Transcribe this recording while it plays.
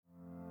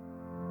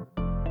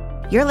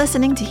You're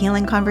listening to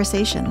Healing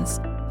Conversations,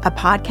 a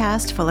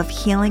podcast full of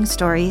healing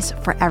stories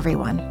for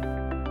everyone.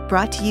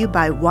 Brought to you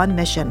by One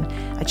Mission,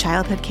 a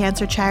childhood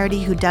cancer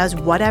charity who does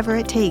whatever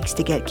it takes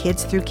to get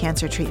kids through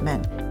cancer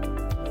treatment.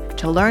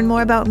 To learn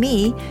more about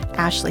me,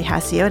 Ashley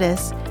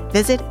Hasiotis,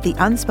 visit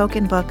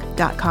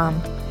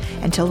theunspokenbook.com.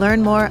 And to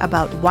learn more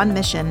about One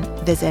Mission,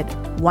 visit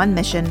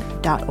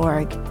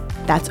onemission.org.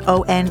 That's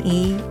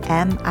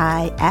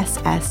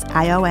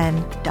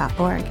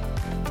ONEMISSION.org.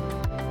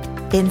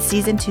 In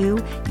Season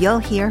 2, you'll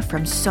hear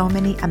from so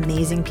many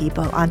amazing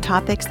people on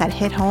topics that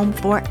hit home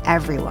for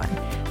everyone,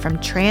 from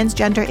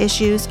transgender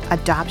issues,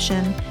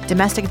 adoption,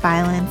 domestic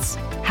violence,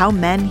 how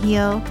men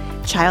heal,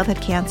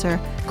 childhood cancer,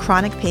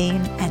 chronic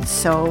pain, and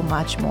so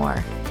much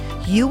more.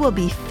 You will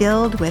be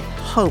filled with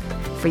hope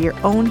for your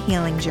own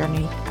healing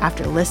journey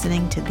after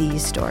listening to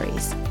these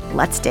stories.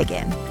 Let's dig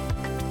in.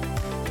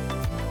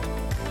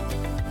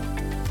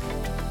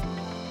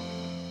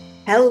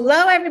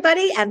 Hello,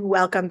 everybody, and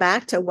welcome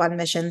back to One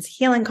Mission's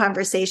Healing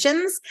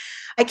Conversations.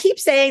 I keep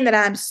saying that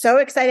I'm so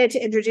excited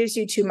to introduce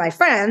you to my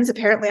friends.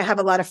 Apparently, I have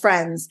a lot of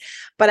friends,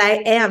 but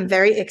I am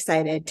very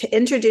excited to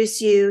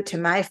introduce you to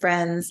my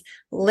friends,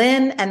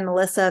 Lynn and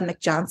Melissa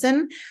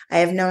McJohnson. I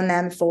have known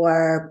them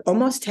for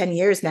almost 10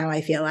 years now,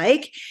 I feel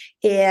like,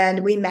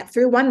 and we met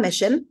through One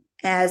Mission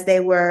as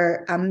they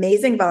were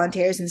amazing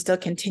volunteers and still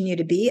continue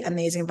to be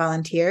amazing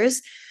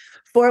volunteers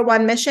for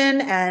One Mission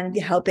and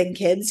helping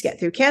kids get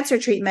through cancer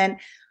treatment.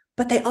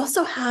 But they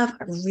also have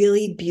a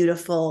really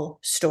beautiful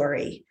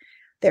story.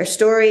 Their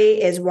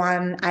story is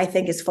one I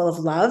think is full of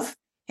love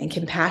and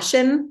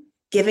compassion,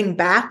 giving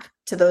back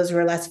to those who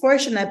are less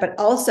fortunate, but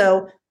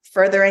also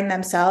furthering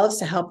themselves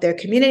to help their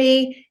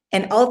community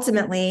and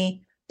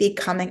ultimately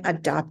becoming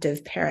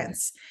adoptive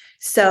parents.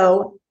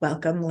 So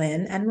welcome,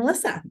 Lynn and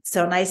Melissa.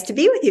 So nice to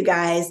be with you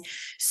guys.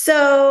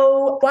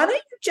 So why don't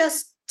you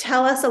just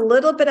tell us a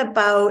little bit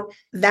about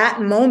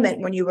that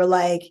moment when you were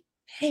like,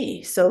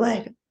 hey,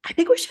 I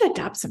think we should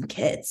adopt some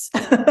kids.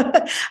 How did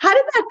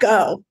that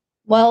go?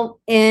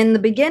 Well, in the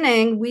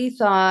beginning, we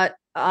thought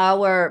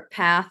our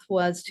path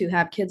was to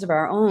have kids of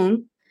our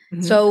own.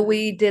 Mm-hmm. So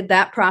we did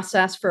that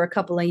process for a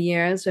couple of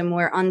years and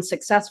were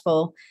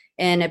unsuccessful.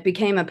 And it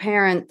became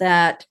apparent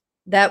that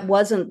that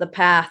wasn't the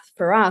path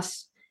for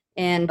us.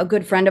 And a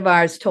good friend of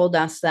ours told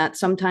us that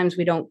sometimes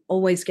we don't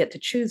always get to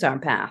choose our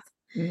path.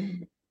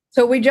 Mm-hmm.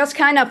 So we just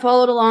kind of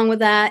followed along with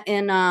that.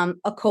 And a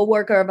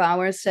coworker of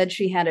ours said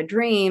she had a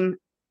dream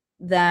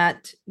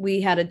that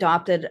we had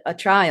adopted a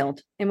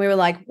child. And we were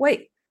like,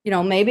 wait,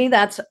 maybe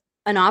that's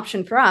an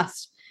option for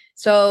us.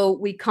 So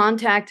we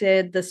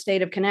contacted the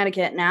state of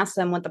Connecticut and asked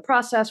them what the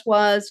process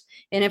was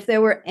and if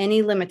there were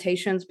any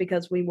limitations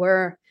because we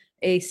were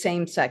a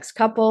same-sex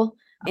couple.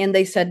 And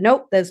they said,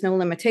 nope, there's no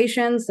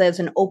limitations. There's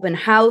an open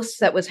house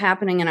that was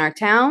happening in our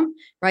town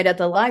right at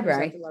the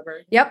library.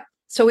 Yep.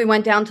 So we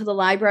went down to the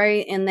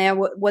library and there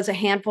was a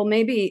handful,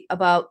 maybe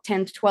about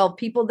 10 to 12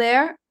 people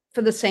there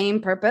for the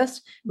same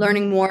purpose,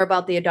 learning more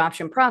about the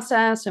adoption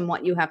process and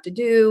what you have to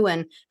do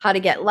and how to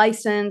get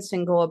licensed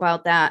and go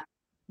about that.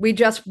 We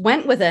just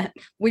went with it.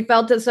 We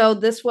felt as though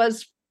this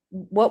was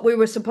what we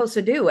were supposed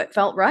to do. It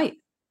felt right.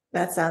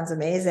 That sounds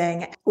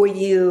amazing. Were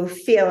you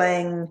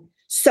feeling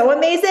so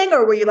amazing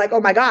or were you like, oh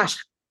my gosh,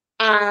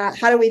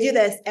 how do we do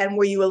this? And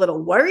were you a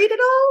little worried at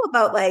all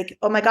about like,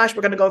 oh my gosh,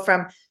 we're going to go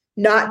from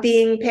not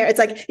being parents?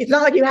 Like, it's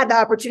not like you had the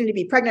opportunity to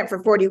be pregnant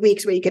for 40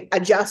 weeks where you could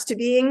adjust to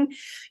being,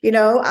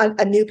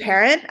 a new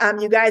parent.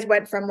 You guys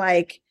went from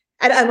like,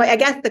 I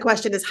guess the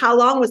question is, how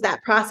long was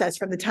that process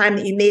from the time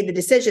that you made the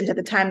decision to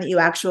the time that you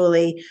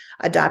actually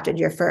adopted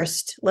your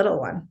first little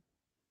one?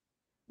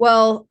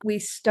 Well,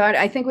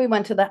 I think we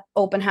went to the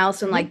open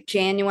house in like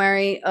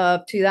January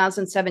of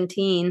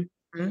 2017.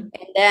 Mm-hmm.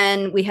 And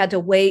then we had to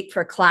wait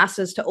for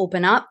classes to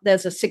open up.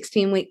 There's a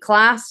 16-week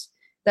class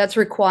that's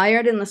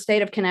required in the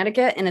state of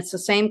Connecticut, and it's the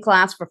same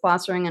class for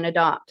fostering and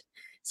adopt.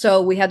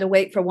 So we had to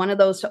wait for one of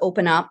those to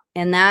open up,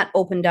 and that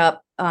opened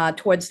up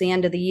towards the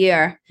end of the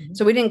year. Mm-hmm.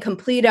 So we didn't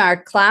complete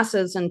our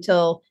classes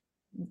until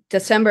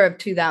December of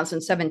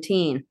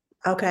 2017.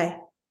 Okay.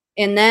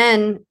 And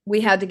then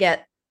we had to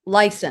get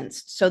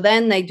licensed. So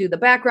then they do the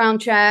background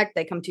check.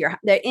 They come to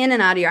they're in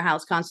and out of your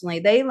house constantly.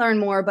 They learn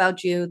more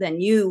about you than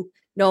you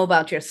know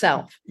about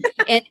yourself.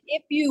 And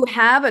if you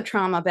have a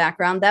trauma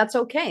background, that's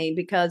okay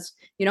because,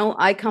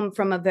 I come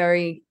from a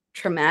very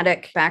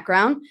traumatic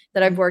background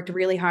that I've worked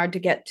really hard to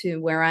get to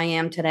where I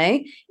am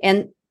today.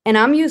 And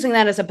I'm using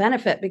that as a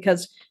benefit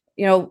because,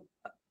 Lynn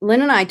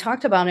and I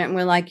talked about it and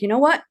we're like, you know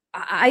what?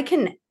 I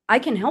can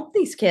help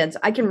these kids.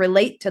 I can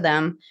relate to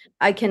them.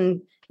 I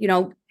can,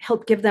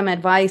 help give them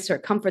advice or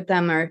comfort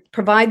them or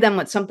provide them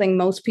with something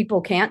most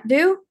people can't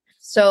do.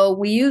 So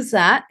we use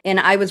that. And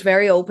I was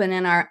very open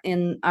in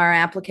our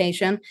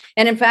application.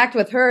 And in fact,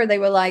 with her, they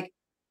were like,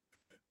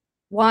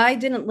 why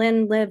didn't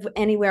Lynn live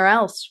anywhere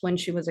else when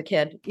she was a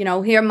kid?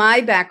 Here,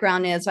 my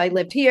background is I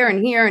lived here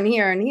and here and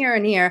here and here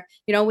and here.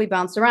 We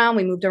bounced around,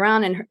 we moved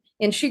around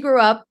and she grew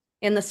up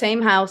in the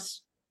same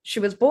house she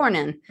was born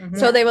in. Mm-hmm.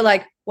 So they were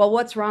like, well,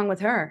 what's wrong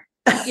with her?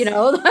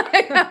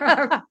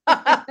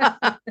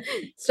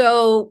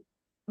 So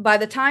by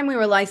the time we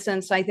were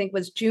licensed, I think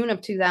was June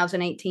of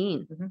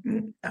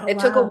 2018. Oh, It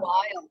took a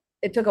while.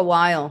 It took a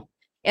while.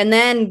 And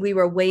then we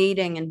were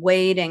waiting and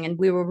waiting, and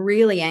we were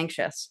really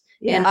anxious.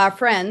 Yeah. And our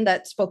friend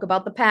that spoke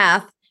about the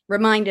path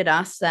reminded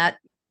us that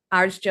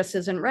ours just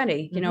isn't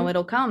ready. You know,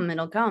 it'll come,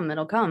 it'll come,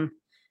 it'll come.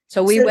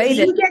 So we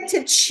waited. Do you get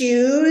to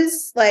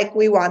choose, like,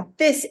 we want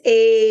this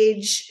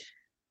age,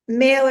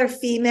 male or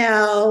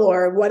female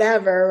or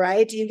whatever,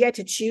 right? Do you get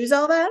to choose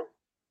all that?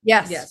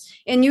 Yes.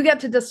 And you get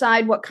to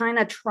decide what kind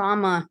of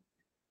trauma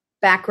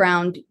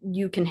background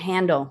you can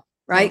handle,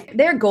 right? Okay.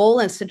 Their goal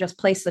is to just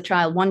place the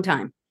child one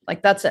time.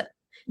 Like, that's it.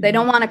 They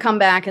don't want to come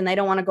back, and they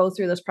don't want to go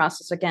through this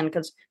process again,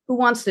 because who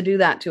wants to do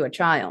that to a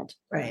child?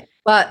 Right.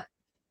 But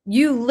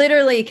you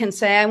literally can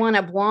say, I want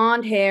a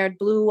blonde-haired,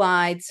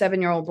 blue-eyed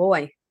 7-year-old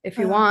boy if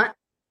you want.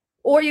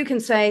 Or you can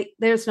say,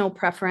 there's no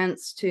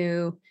preference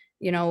to,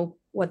 you know,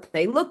 what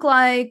they look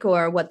like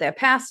or what their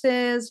past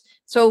is.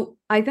 So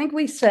I think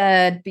we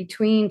said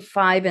between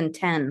 5 and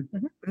 10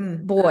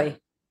 boy,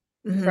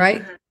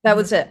 right? That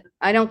was it.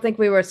 I don't think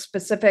we were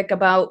specific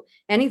about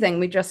anything.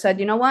 We just said,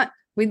 you know what?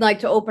 We'd like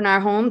to open our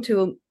home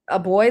to a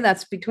boy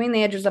that's between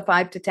the ages of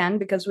 5 to 10,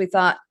 because we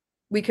thought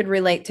we could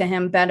relate to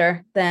him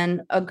better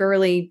than a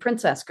girly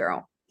princess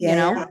girl, you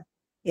know?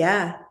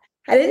 Yeah.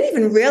 I didn't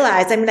even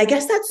realize. I mean, I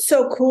guess that's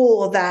so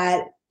cool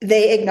that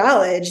they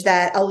acknowledge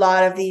that a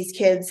lot of these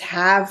kids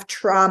have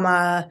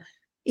trauma,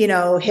 you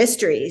know,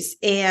 histories.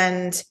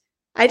 And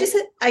I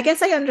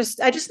guess I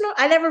understand.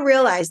 I never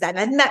realized that.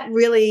 And that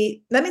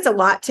means a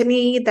lot to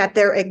me, that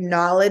they're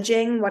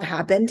acknowledging what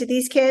happened to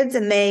these kids,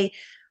 and they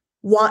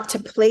want to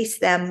place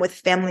them with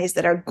families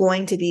that are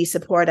going to be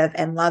supportive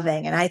and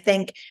loving. And I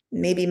think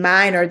maybe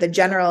mine, or the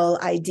general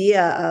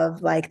idea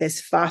of like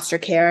this foster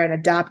care and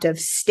adoptive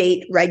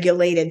state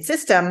regulated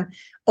system,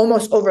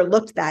 almost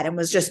overlooked that and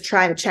was just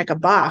trying to check a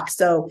box.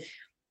 So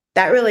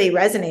that really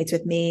resonates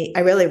with me.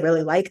 I really,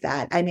 really like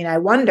that. I mean, I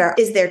wonder,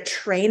 is there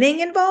training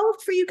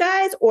involved for you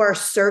guys, or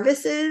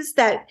services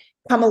that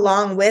come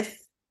along with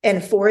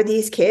and for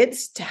these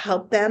kids to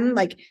help them,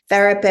 like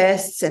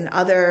therapists and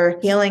other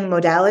healing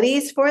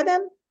modalities for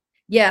them?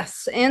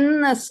 Yes.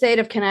 In the state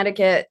of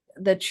Connecticut,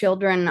 the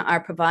children are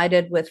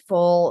provided with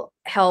full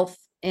health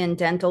and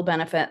dental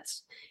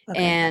benefits.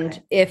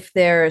 And if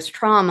there's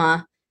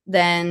trauma,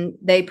 then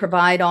they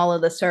provide all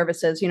of the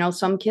services. You know,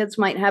 some kids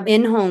might have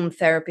in-home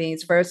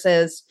therapies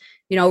versus,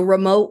 you know,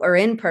 remote or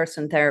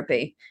in-person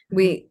therapy.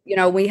 We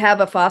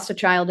have a foster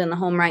child in the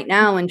home right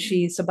now, and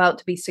she's about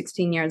to be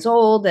 16 years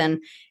old,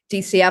 and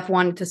DCF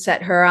wanted to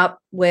set her up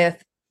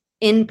with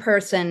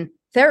in-person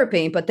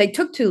therapy, but they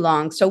took too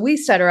long. So we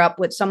set her up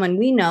with someone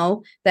we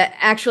know that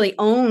actually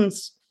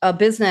owns a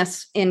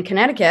business in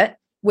Connecticut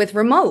with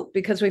remote,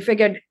 because we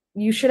figured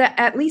you should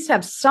at least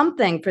have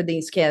something for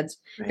these kids,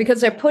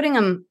 because they're putting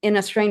them in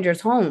a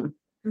stranger's home.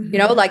 You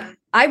know, like,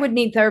 I would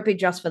need therapy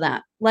just for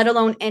that, let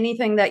alone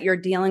anything that you're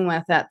dealing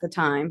with at the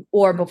time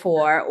or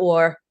before,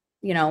 or,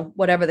 you know,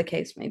 whatever the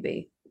case may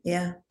be.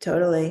 Yeah,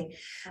 totally.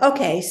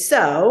 Okay.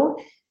 So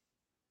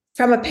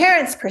from a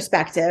parent's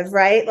perspective,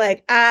 right?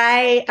 Like,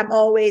 I am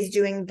always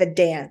doing the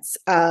dance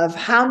of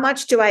how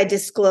much do I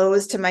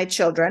disclose to my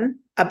children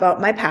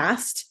about my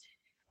past,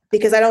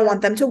 because I don't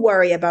want them to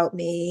worry about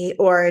me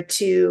or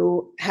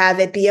to have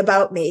it be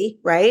about me,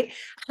 right?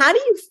 How do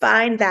you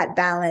find that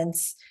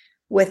balance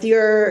with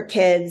your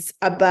kids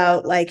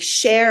about like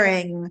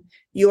sharing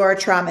your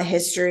trauma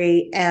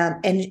history,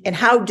 and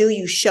how do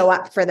you show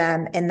up for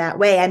them in that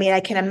way? I mean, I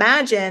can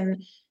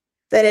imagine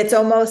that it's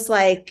almost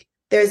like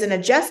there's an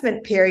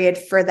adjustment period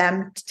for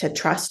them to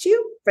trust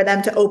you, for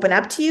them to open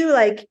up to you.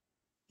 Like,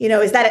 you know,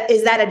 is that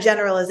a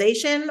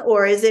generalization,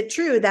 or is it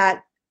true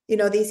that, you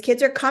know, these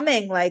kids are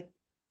coming like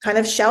kind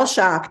of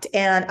shell-shocked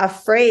and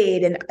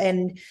afraid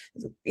and,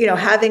 you know,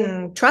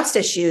 having trust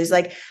issues?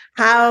 Like,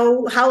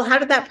 how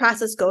did that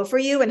process go for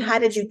you, and how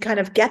did you kind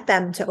of get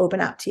them to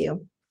open up to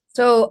you?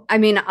 So, I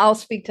mean, I'll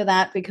speak to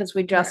that because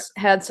we just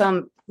had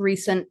some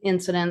recent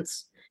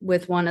incidents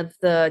with one of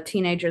the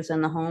teenagers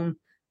in the home.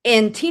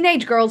 And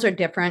teenage girls are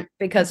different,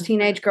 because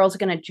teenage girls are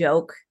going to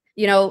joke.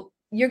 You know,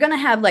 you're going to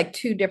have like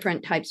two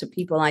different types of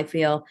people, I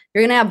feel.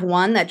 You're going to have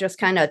one that just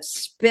kind of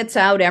spits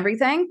out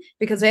everything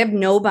because they have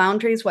no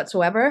boundaries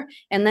whatsoever.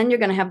 And then you're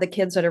going to have the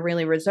kids that are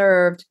really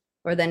reserved,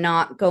 or they're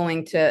not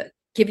going to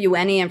give you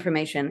any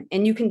information.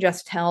 And you can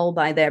just tell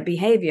by their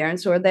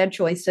behaviors or their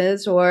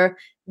choices or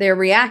their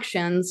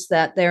reactions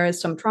that there is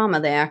some trauma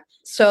there.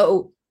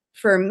 So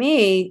for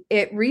me,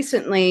 it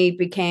recently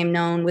became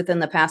known within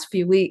the past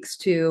few weeks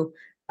to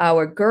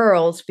our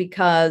girls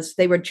because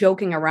they were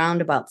joking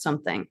around about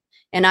something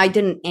and I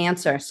didn't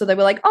answer. So they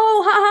were like,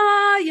 oh, ha,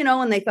 ha, you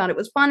know, and they thought it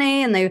was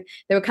funny. And they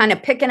were kind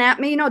of picking at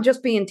me, you know,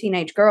 just being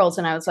teenage girls.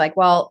 And I was like,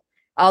 well,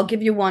 I'll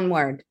give you one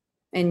word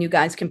and you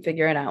guys can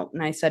figure it out.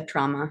 And I said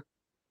trauma.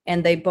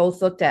 And they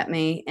both looked at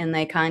me and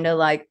they kind of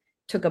like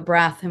took a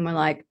breath and were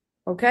like,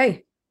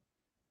 okay.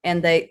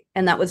 And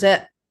that was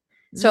it.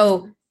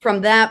 So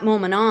from that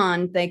moment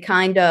on, they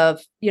kind of,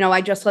 you know,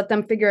 I just let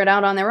them figure it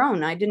out on their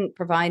own. I didn't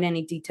provide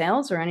any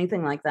details or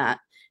anything like that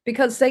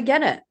because they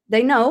get it.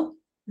 They know.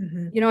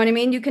 You know what I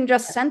mean? You can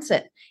just sense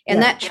it.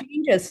 And that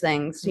changes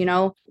things. You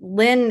know,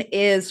 Lynn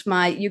is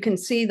you can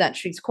see that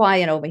she's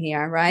quiet over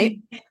here, right?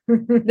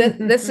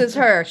 This is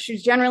her.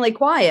 She's generally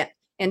quiet,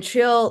 and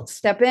she'll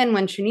step in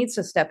when she needs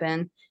to step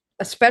in,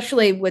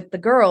 especially with the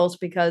girls,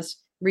 because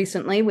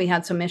recently we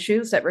had some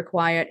issues that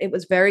it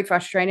was very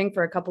frustrating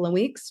for a couple of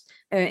weeks.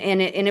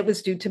 And it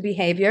was due to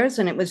behaviors,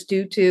 and it was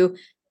due to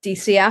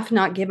DCF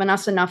not giving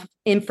us enough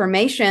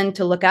information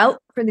to look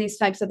out for these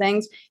types of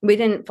things. We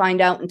didn't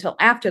find out until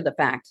after the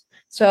fact.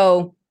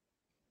 So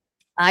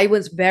I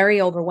was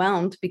very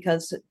overwhelmed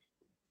because,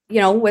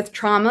 you know, with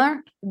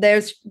trauma,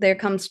 there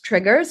comes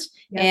triggers.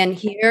 Yep. And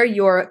here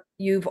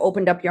you've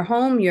opened up your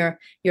home. You're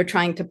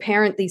trying to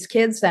parent these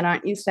kids that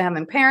aren't used to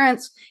having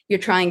parents. You're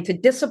trying to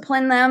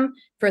discipline them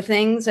for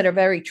things that are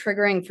very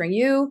triggering for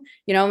you,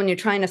 you know, and you're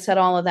trying to set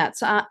all of that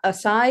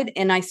aside.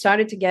 And I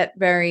started to get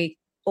very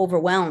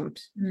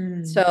overwhelmed.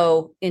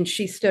 So, and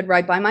she stood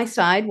right by my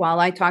side while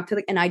I talked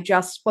and I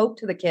just spoke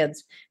to the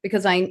kids,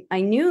 because I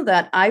knew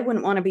that I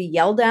wouldn't want to be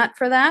yelled at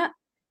for that.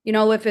 You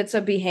know, if it's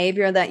a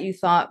behavior that you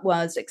thought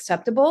was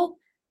acceptable,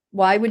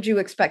 why would you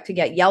expect to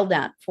get yelled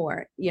at for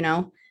it? You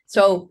know,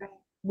 so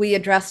we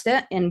addressed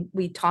it and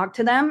we talked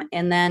to them.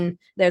 And then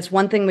there's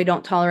one thing we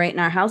don't tolerate in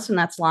our house, and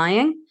that's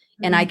lying.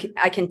 And I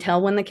can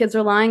tell when the kids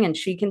are lying, and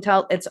she can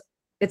tell.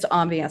 It's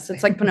obvious.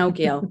 It's like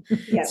Pinocchio.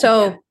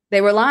 So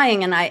they were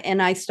lying, and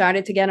I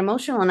started to get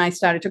emotional, and I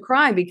started to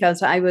cry,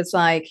 because I was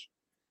like,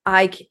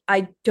 I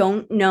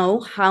don't know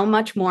how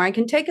much more I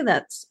can take of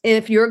this.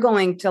 If you're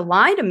going to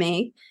lie to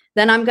me,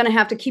 then I'm going to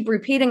have to keep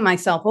repeating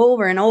myself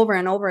over and over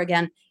and over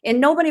again.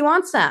 And nobody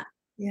wants that,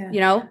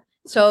 you know?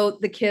 So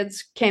the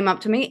kids came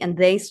up to me and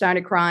they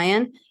started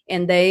crying,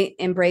 and they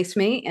embraced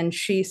me, and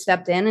she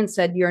stepped in and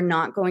said, "You're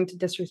not going to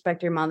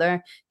disrespect your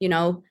mother. You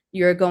know,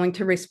 you're going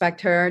to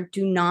respect her.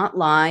 Do not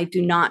lie.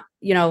 Do not,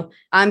 you know,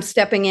 I'm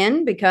stepping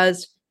in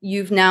because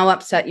you've now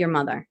upset your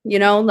mother," you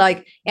know,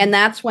 like, and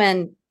that's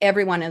when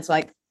everyone is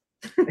like,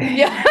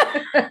 yeah,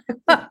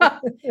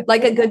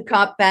 like a good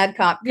cop, bad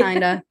cop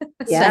kind of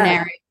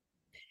scenario.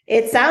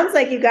 It sounds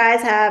like you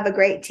guys have a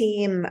great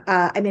team.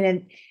 I mean,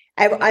 and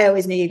I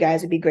always knew you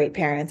guys would be great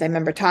parents. I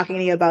remember talking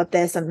to you about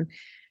this on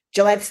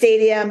Gillette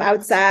Stadium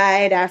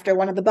outside after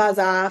one of the buzz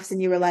offs,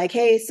 and you were like,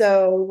 "Hey,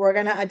 so we're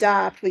going to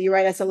adopt. Will you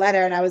write us a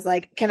letter?" And I was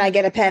like, "Can I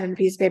get a pen and a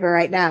piece of paper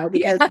right now?"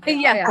 Because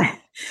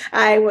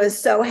I was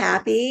so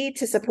happy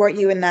to support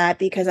you in that,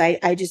 because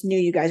I just knew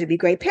you guys would be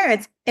great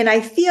parents. And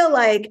I feel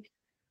like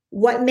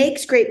what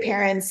makes great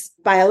parents,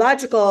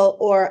 biological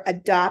or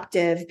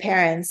adoptive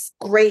parents,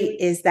 great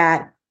is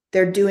that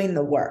they're doing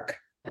the work.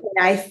 And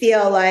I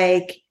feel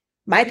like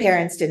my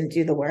parents didn't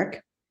do the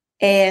work.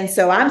 And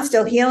so I'm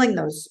still healing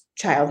those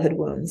childhood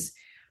wounds.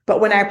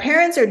 But when our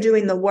parents are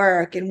doing the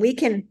work, and we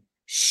can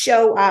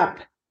show up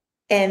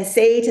and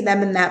say to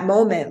them in that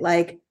moment,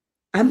 like,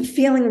 "I'm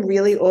feeling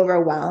really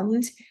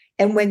overwhelmed.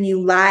 And when you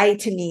lie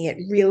to me, it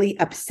really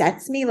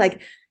upsets me."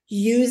 Like,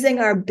 using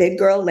our big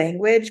girl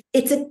language,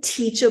 it's a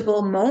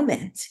teachable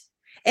moment.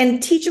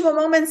 And teachable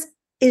moments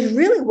is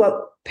really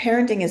what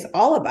parenting is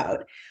all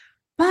about.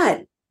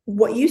 But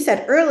what you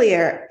said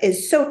earlier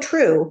is so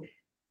true.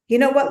 You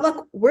know what?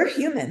 Look, we're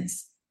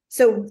humans.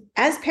 So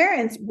as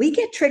parents, we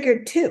get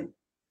triggered too.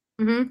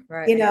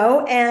 Right. You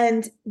know,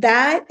 and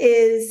that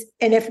is,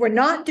 and if we're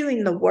not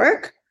doing the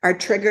work, our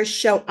triggers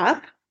show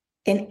up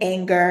in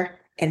anger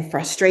and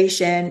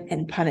frustration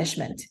and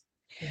punishment.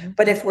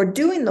 But if we're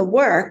doing the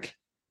work,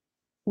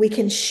 we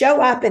can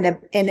show up and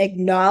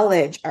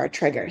acknowledge our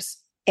triggers.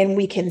 And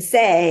we can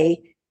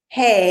say,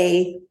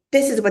 "Hey,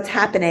 this is what's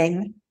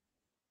happening."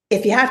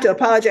 If you have to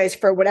apologize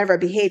for whatever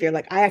behavior,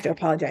 like I have to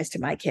apologize to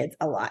my kids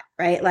a lot,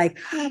 right? Like,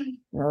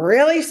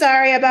 "Really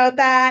sorry about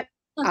that.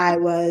 I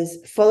was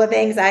full of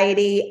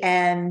anxiety,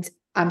 and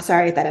I'm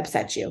sorry if that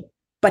upset you.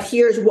 But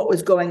here's what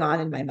was going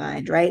on in my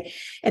mind," right?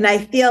 And I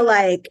feel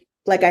like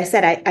I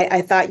said,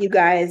 I thought you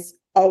guys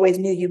always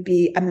knew you'd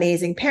be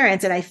amazing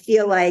parents. And I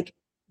feel like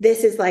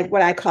this is like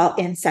what I call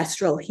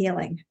ancestral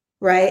healing,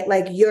 right?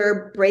 Like,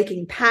 you're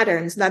breaking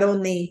patterns, not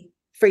only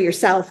for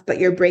yourself, but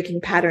you're breaking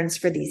patterns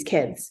for these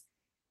kids.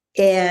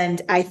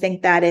 And I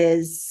think that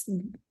is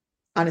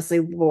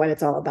honestly what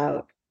it's all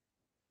about.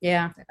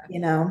 Yeah. You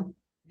know?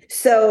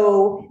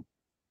 So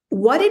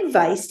what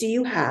advice do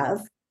you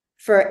have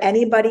for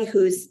anybody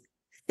who's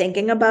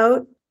thinking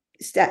about,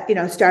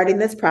 starting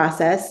this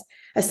process,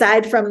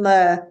 aside from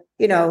the,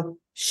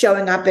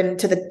 showing up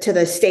to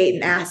the state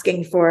and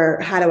asking for,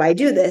 "How do I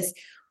do this?"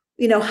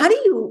 How do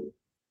you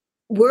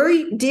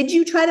did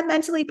you try to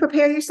mentally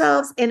prepare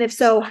yourselves? And if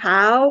so,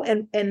 how,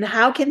 and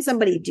how can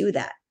somebody do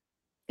that?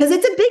 Because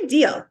it's a big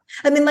deal.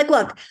 I mean, like,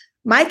 look,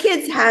 my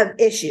kids have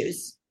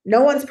issues.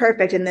 No one's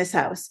perfect in this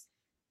house,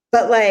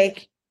 but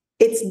like,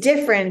 it's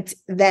different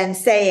than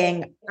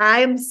saying,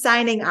 "I'm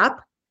signing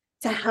up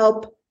to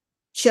help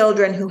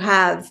children who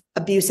have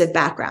abusive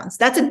backgrounds."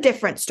 That's a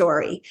different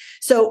story.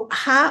 So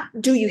how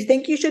do you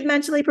think you should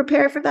mentally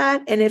prepare for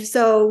that? And if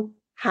so,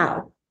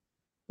 how?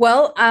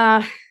 Well,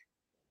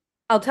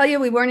 I'll tell you,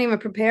 we weren't even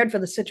prepared for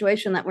the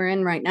situation that we're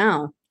in right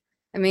now.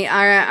 I mean,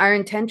 our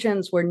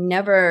intentions were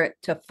never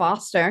to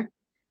foster.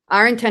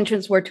 Our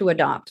intentions were to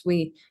adopt.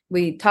 We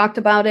talked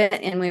about it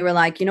and we were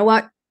like, you know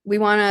what? We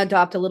want to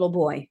adopt a little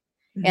boy.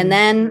 Mm-hmm. And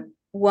then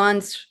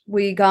once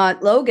we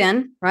got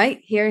Logan, right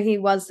here, he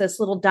was this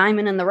little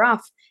diamond in the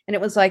rough. And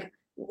it was like,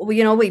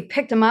 we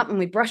picked him up and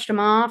we brushed him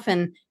off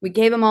and we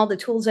gave him all the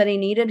tools that he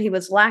needed. He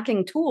was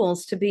lacking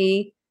tools to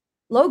be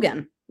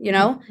Logan,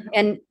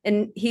 and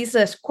he's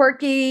this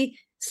quirky,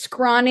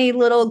 scrawny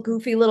little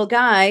goofy little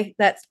guy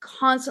that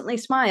constantly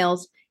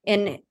smiles,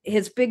 and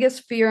his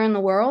biggest fear in the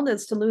world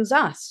is to lose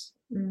us.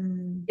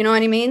 You know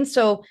what I mean?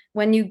 So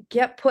when you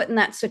get put in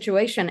that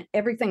situation,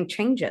 everything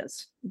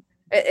changes.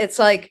 It's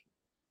like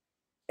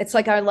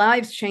our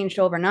lives changed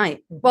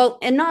overnight. Well,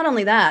 and not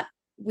only that,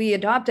 we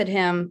adopted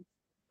him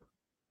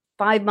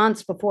 5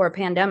 months before a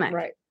pandemic.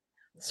 Right.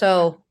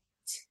 So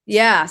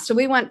yeah, so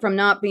we went from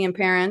not being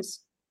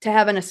parents to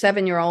having a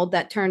 7-year-old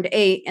that turned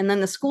 8, and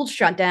then the school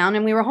shut down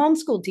and we were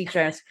homeschool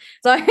teachers.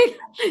 So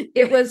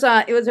it was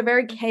a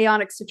very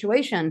chaotic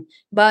situation,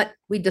 but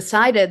we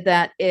decided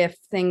that if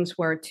things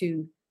were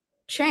to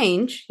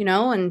change,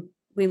 and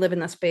we live in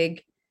this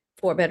big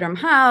 4-bedroom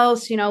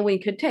house, we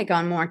could take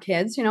on more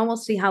kids, we'll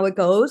see how it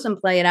goes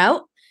and play it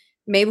out.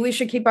 Maybe we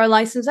should keep our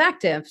license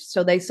active.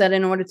 So they said,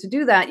 in order to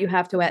do that, you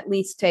have to at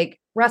least take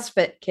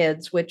respite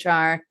kids, which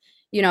are,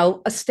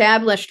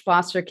 established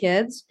foster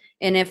kids.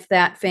 And if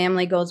that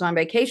family goes on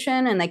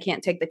vacation and they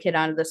can't take the kid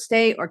out of the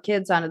state or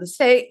kids out of the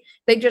state,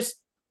 they just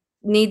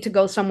need to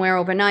go somewhere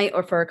overnight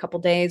or for a couple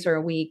days or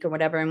a week or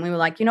whatever. And we were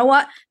like, you know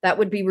what, that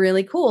would be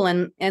really cool.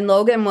 And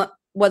Logan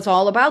was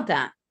all about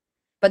that.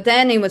 But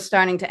then he was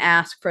starting to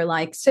ask for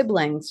like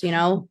siblings,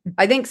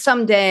 I think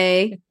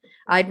someday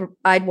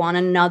I'd want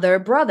another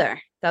brother.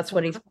 That's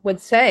what he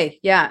would say.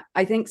 Yeah,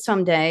 I think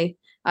someday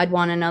I'd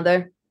want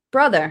another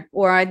brother,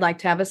 or I'd like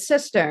to have a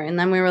sister. And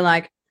then we were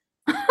like,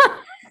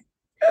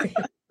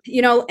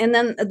 and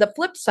then the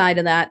flip side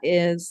of that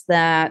is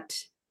that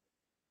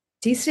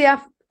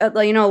DCF,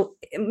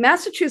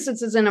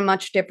 Massachusetts is in a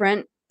much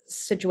different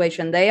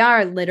situation. They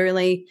are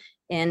literally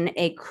in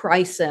a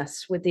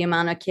crisis with the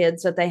amount of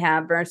kids that they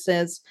have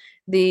versus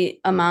the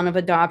amount of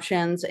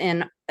adoptions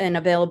and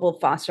available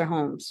foster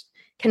homes.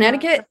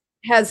 Connecticut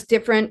has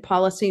different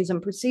policies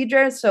and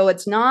procedures, so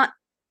it's not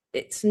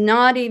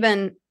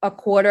even a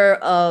quarter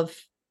of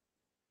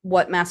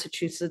what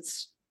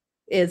Massachusetts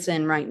is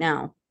in right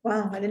now.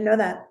 Wow, I didn't know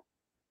that.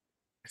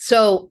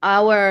 So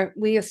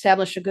we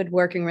established a good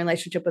working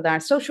relationship with our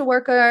social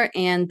worker,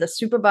 and the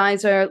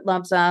supervisor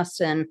loves us,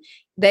 and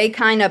they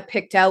kind of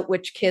picked out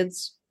which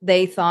kids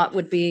they thought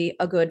would be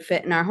a good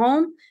fit in our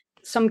home.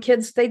 Some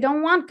kids, they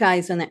don't want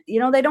guys in it.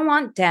 They don't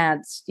want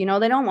dads. They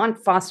don't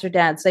want foster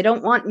dads. They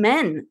don't want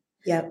men.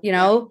 Yeah.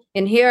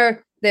 And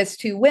here there's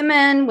 2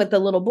 women with a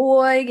little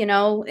boy,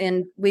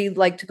 and we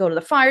like to go to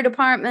the fire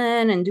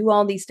department and do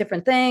all these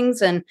different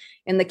things. And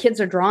the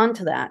kids are drawn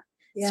to that.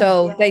 Yeah,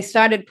 so they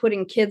started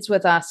putting kids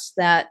with us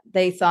that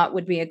they thought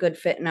would be a good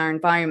fit in our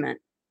environment.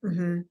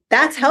 Mm-hmm.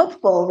 That's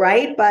helpful,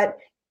 right? But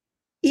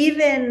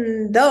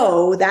even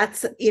though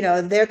that's,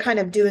 they're kind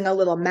of doing a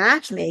little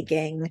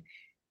matchmaking,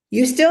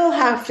 you still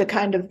have to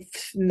kind of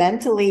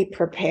mentally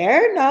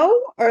prepare, no?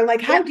 Or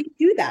like, how do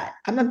you do that?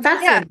 I'm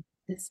fascinated.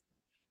 Yeah.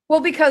 Well,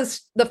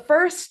 because the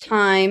first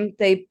time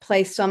they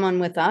placed someone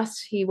with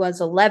us, he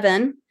was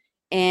 11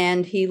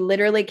 and he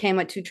literally came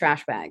with 2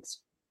 trash bags.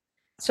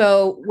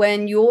 So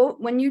when you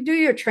do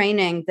your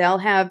training, they'll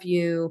have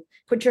you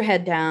put your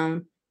head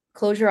down,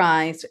 close your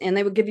eyes, and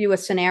they would give you a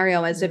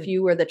scenario as if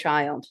you were the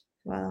child.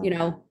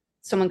 Wow.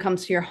 Someone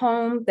comes to your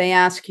home, they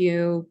ask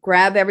you,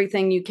 grab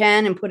everything you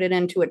can and put it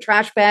into a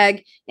trash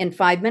bag in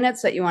 5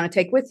 minutes that you want to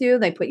take with you.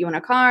 They put you in a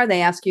car.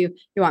 They ask you,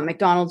 you want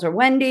McDonald's or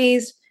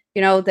Wendy's?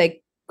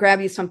 They grab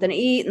you something to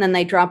eat, and then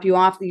they drop you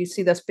off. You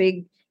see this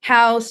big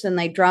house and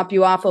they drop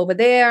you off over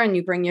there and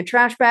you bring your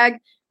trash bag.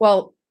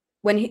 Well,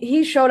 when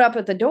he showed up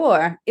at the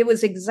door, it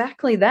was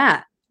exactly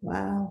that.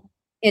 Wow.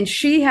 And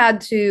she had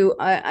to,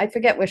 I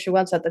forget where she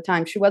was at the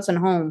time. She wasn't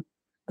home.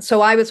 So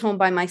I was home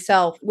by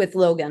myself with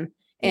Logan,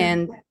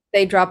 and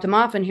they dropped him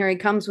off, and here he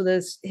comes with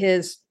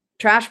his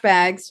trash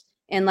bags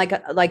and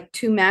like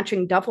 2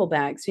 matching duffel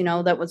bags,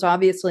 that was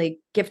obviously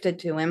gifted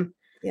to him.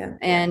 Yeah.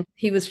 And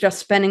he was just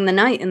spending the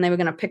night, and they were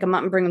going to pick him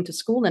up and bring him to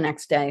school the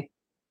next day.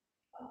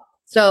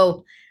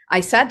 So I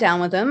sat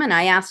down with him and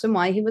I asked him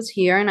why he was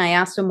here, and I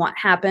asked him what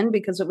happened,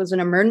 because it was an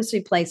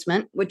emergency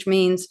placement, which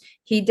means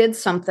he did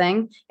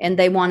something and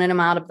they wanted him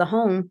out of the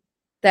home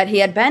that he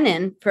had been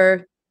in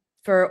for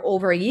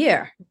over a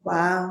year.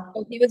 Wow.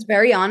 So he was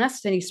very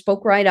honest, and he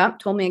spoke right up,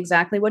 told me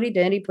exactly what he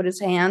did. He put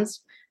his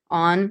hands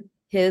on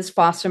his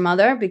foster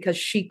mother because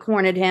she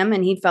cornered him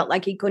and he felt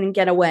like he couldn't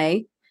get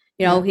away.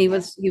 He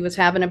was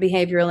having a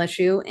behavioral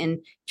issue, and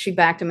she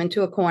backed him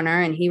into a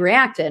corner, and he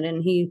reacted,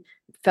 and he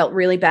felt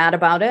really bad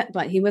about it,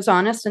 but he was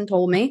honest and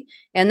told me.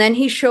 And then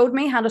he showed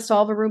me how to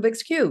solve a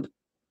Rubik's Cube.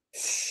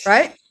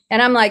 Right.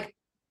 And I'm like,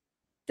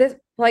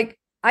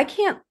 I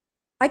can't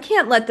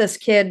let this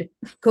kid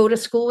go to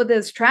school with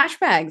his trash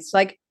bags.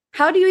 Like,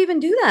 how do you even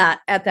do that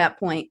at that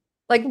point?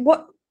 Like,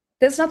 what?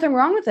 There's nothing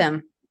wrong with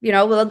him.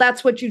 well,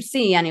 that's what you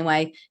see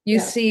anyway. You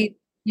see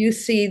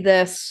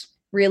this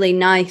really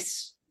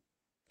nice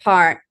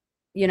part,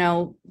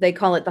 they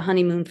call it the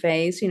honeymoon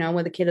phase,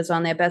 where the kid is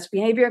on their best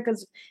behavior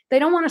because they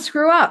don't want to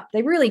screw up.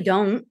 They really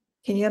don't.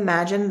 Can you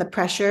imagine the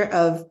pressure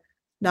of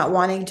not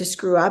wanting to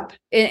screw up?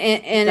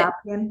 And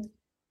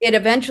it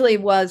eventually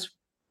was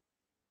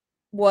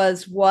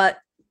what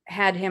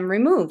had him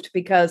removed,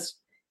 because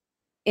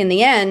in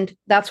the end,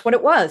 that's what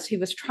it was. He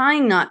was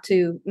trying not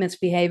to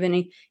misbehave, and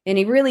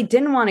he really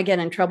didn't want to get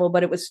in trouble,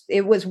 but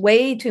it was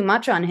way too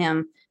much on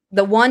him.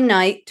 The one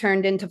night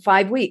turned into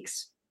 5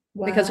 weeks.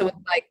 Wow. Because it was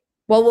like,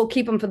 well, we'll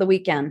keep him for the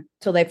weekend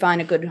till they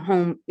find a good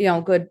home,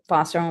 good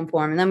foster home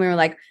for him. And then we were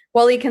like,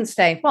 well, he can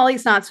stay. Well,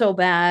 he's not so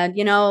bad,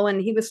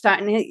 and he was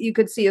you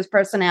could see his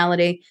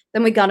personality.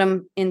 Then we got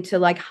him into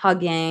like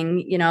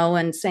hugging,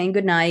 and saying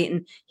goodnight.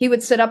 And he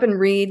would sit up and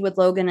read with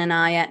Logan and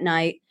I at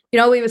night. He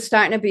was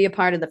starting to be a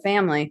part of the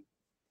family.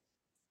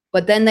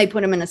 But then they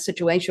put him in a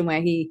situation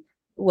where he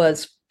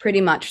was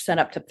pretty much set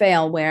up to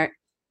fail, where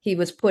he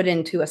was put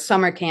into a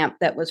summer camp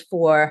that was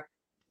for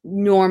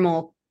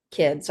normal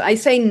kids. I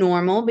say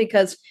normal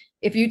because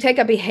if you take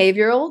a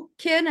behavioral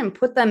kid and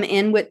put them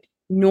in with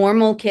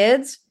normal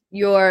kids,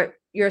 you're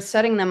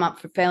setting them up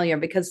for failure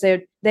because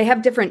they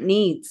have different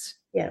needs.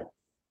 Yeah.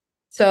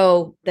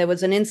 So there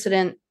was an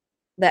incident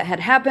that had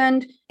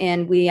happened,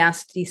 and we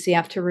asked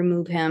DCF to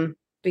remove him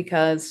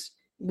because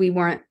we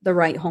weren't the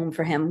right home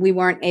for him. We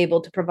weren't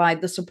able to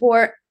provide the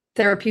support,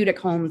 therapeutic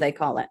home, they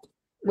call it,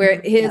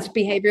 where his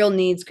behavioral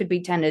needs could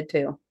be tended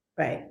to.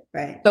 Right.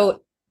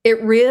 So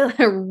it really,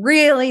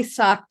 really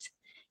sucked,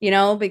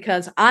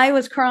 because I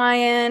was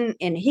crying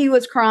and he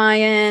was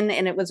crying,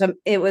 and it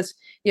was,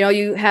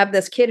 you have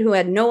this kid who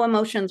had no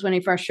emotions when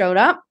he first showed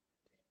up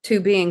to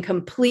being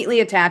completely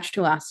attached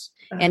to us.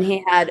 Uh-huh. And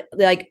he had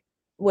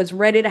was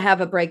ready to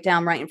have a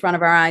breakdown right in front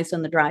of our eyes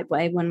in the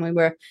driveway when we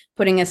were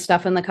putting his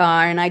stuff in the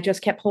car. And I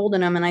just kept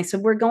holding him and I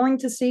said, we're going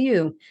to see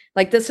you.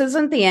 This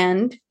isn't the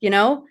end,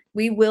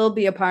 we will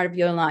be a part of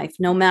your life.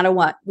 No matter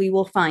what, we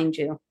will find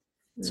you.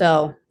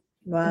 So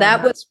wow.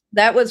 that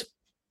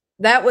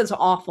was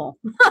awful.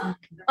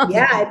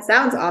 Yeah, it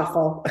sounds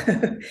awful.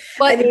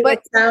 But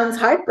it sounds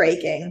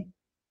heartbreaking.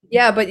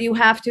 Yeah, but you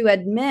have to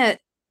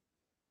admit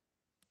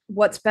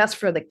what's best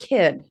for the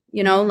kid.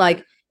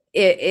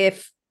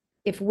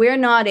 If we're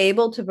not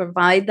able to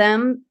provide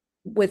them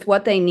with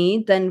what they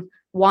need, then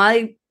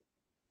why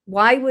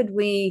would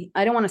we,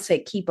 I don't want to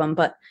say keep them,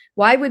 but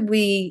why would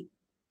we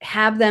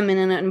have them in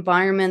an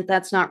environment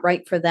that's not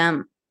right for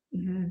them?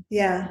 Mm-hmm.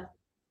 Yeah.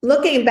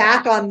 Looking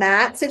back on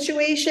that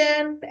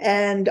situation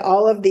and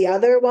all of the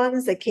other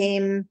ones that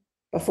came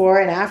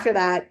before and after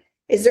that,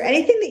 is there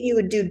anything that you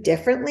would do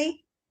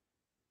differently?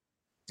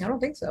 I don't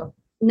think so.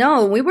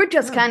 No, we were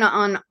just kind of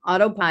on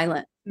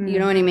autopilot. Mm-hmm. You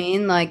know what I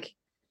mean?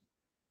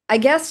 I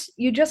guess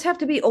you just have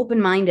to be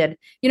open-minded.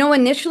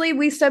 Initially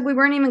we said we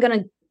weren't even going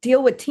to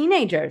deal with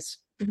teenagers,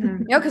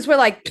 because we're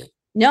like,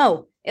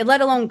 no, let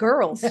alone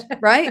girls,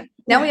 right?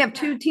 Now we have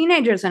 2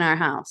 teenagers in our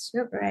house.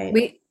 Yep, right.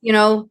 We,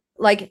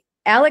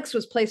 Alex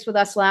was placed with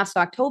us last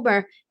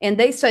October, and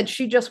they said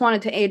she just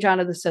wanted to age out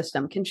of the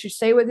system. Can she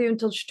stay with you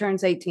until she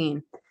turns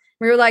 18?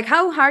 We were like,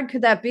 how hard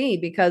could that be?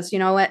 Because,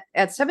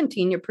 at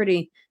 17, you're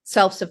pretty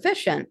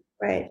self-sufficient.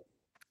 Right.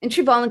 And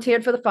she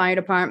volunteered for the fire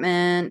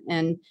department,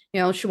 and,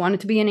 she wanted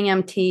to be an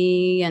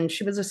EMT, and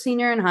she was a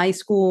senior in high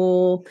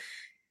school.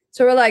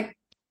 So we're like,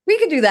 we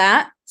could do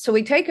that. So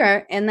we take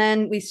her, and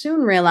then we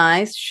soon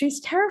realized she's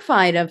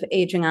terrified of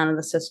aging out of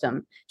the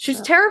system.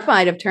 She's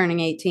terrified of turning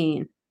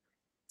 18.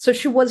 So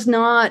she was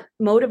not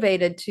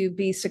motivated to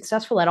be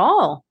successful at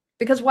all,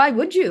 because why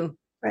would you?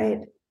 Right.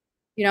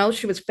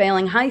 She was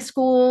failing high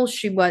school.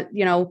 She was,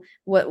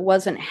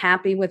 wasn't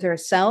happy with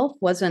herself,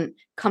 wasn't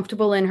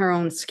comfortable in her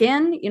own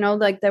skin.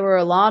 There were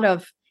a lot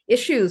of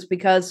issues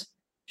because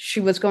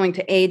she was going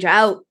to age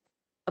out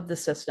of the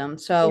system.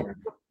 So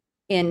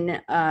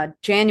in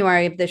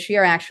January of this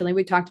year, actually,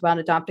 we talked about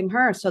adopting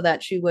her so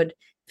that she would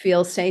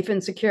feel safe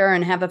and secure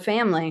and have a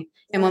family.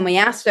 And when we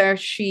asked her,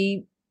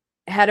 she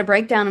had a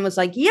breakdown and was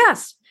like,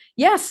 yes,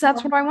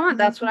 that's what I want.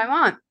 That's what I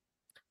want.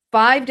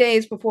 5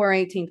 days before her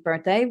 18th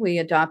birthday, we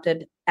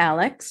adopted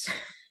Alex,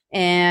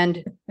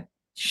 and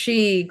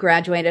she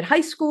graduated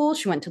high school.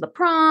 She went to the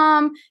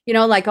prom,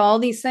 all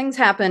these things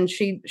happened.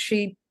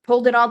 She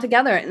pulled it all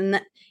together, and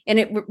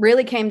it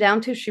really came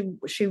down to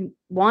she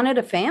wanted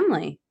a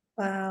family.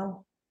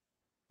 Wow.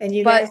 And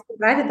you guys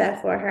provided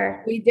that for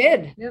her. We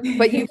did. Yep.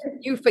 But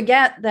you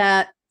forget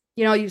that,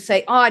 you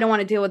say, oh, I don't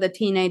want to deal with a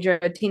teenager.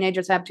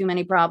 Teenagers have too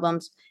many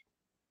problems.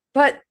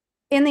 But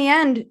in the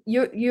end,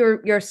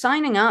 you're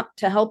signing up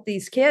to help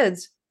these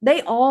kids.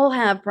 They all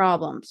have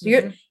problems.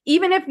 Mm-hmm.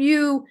 Even if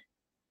you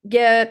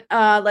get,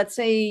 let's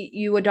say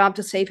you adopt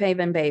a safe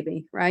haven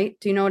baby, right?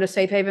 Do you know what a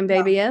safe haven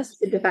baby is?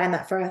 Define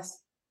that for us.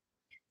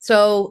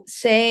 So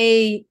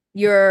say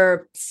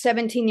you're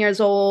 17 years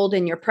old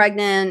and you're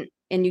pregnant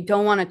and you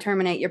don't want to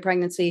terminate your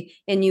pregnancy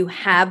and you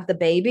have the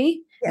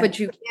baby, but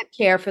you can't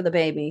care for the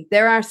baby.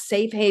 There are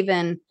safe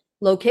haven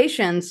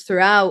locations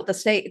throughout the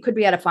state. It could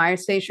be at a fire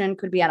station,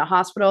 could be at a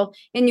hospital.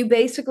 And you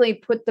basically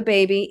put the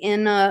baby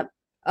in a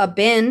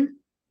bin,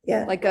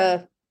 like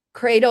a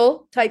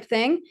cradle type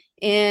thing,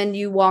 and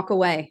you walk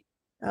away.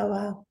 Oh,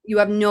 wow. You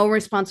have no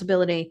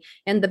responsibility,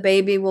 and the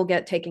baby will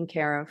get taken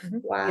care of.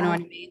 Wow. You know what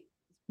I mean?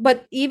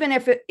 But even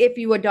if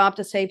you adopt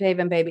a safe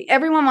haven baby,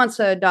 everyone wants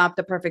to adopt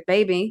a perfect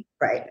baby.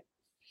 Right.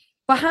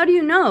 But how do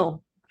you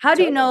know? How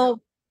do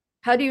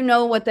you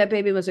know what that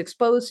baby was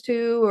exposed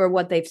to or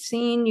what they've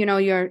seen? You know,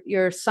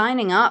 you're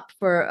signing up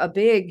for a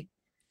big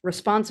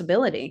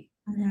responsibility.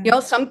 Mm-hmm. You know,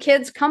 some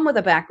kids come with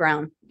a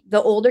background.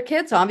 The older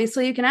kids,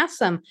 obviously you can ask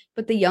them,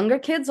 but the younger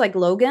kids like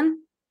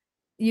Logan,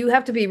 you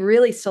have to be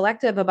really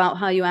selective about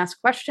how you ask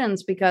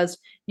questions because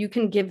you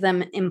can give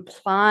them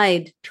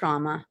implied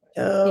trauma.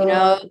 You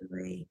know?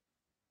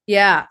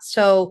 Yeah.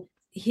 So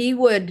he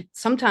would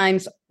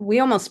sometimes, we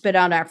almost spit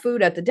out our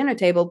food at the dinner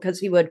table because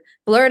he would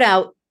blurt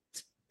out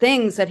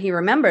things that he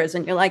remembers.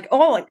 And you're like,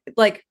 oh,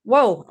 like,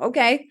 whoa,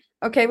 okay.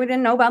 Okay. We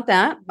didn't know about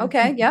that.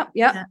 Okay. Yep.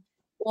 Yeah.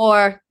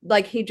 Or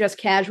like he just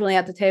casually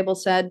at the table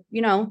said,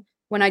 you know,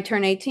 when I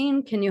turn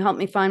 18, can you help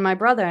me find my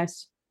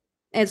brothers?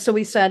 And so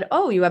we said,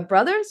 oh, you have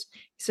brothers?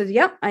 He said,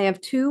 yep, I have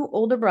 2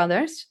 older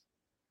brothers.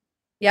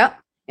 Yep.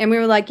 And we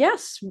were like,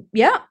 yes,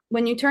 yeah.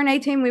 When you turn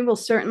 18, we will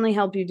certainly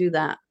help you do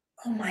that.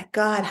 Oh my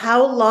God.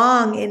 How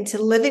long into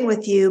living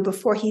with you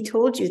before he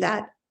told you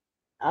that?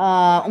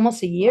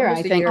 Almost a year,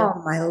 I think.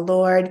 Oh my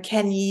Lord.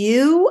 Can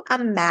you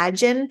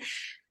imagine?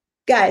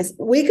 Guys,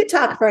 we could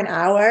talk for an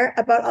hour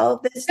about all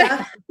of this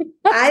stuff.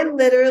 I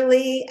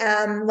literally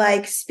am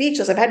like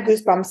speechless. I've had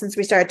goosebumps since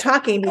we started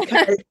talking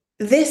because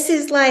this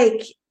is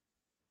like,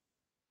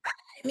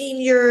 I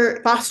mean,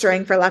 you're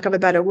fostering, for lack of a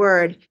better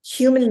word,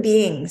 human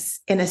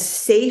beings in a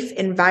safe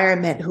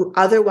environment who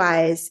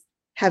otherwise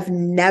have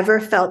never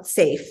felt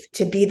safe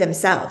to be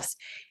themselves.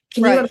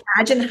 Can you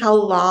imagine how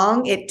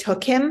long it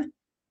took him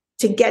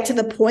to get to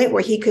the point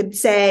where he could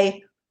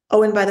say,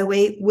 oh, and by the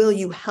way, will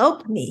you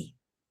help me?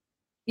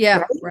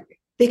 Yeah. Right?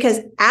 Because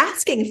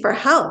asking for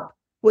help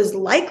was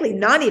likely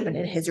not even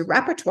in his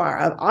repertoire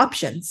of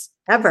options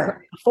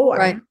ever before.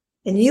 Right.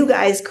 And you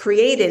guys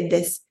created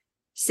this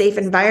safe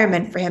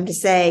environment for him to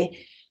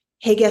say,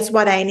 hey, guess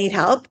what? I need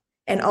help.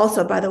 And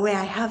also, by the way,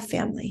 I have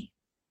family.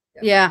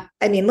 Yeah.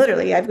 I mean,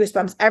 literally, I have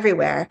goosebumps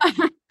everywhere.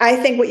 I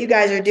think what you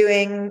guys are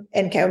doing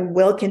and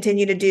will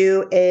continue to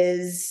do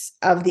is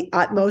of the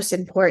utmost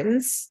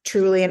importance,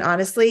 truly and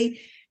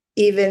honestly,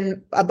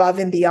 even above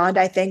and beyond,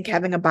 I think,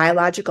 having a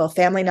biological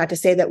family. Not to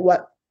say that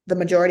what the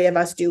majority of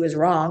us do is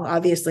wrong,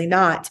 obviously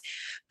not,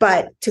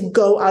 but to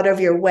go out of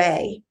your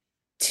way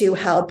to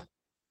help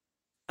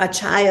a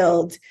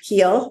child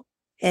heal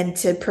and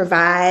to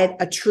provide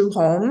a true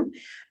home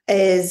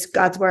is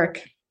God's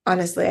work.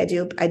 Honestly, I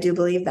do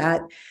believe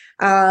that.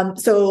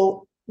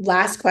 So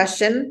last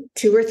question,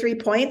 2 or 3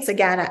 points.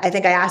 Again, I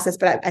think I asked this,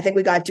 but I think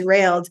we got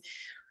derailed.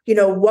 You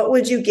know, what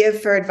would you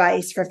give for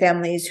advice for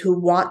families who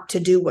want to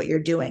do what you're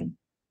doing?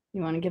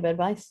 You want to give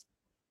advice?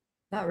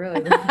 Not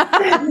really.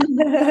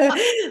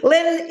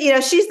 Lynn, you know,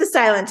 she's the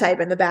silent type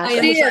in the back.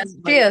 She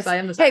is. I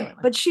am the Hey,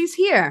 but she's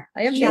here.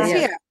 I am She's here.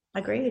 here.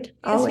 Agreed.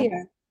 She's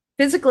here.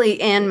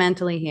 Physically and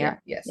mentally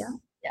here. Yes. Yeah.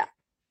 Yeah.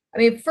 I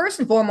mean, first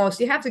and foremost,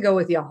 you have to go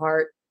with your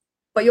heart,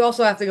 but you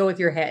also have to go with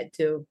your head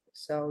too.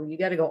 So you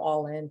got to go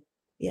all in.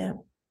 Yeah.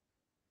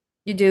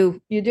 You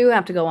do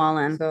have to go all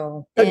in.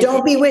 So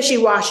don't be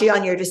wishy-washy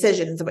on your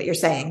decisions, is what you're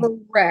saying.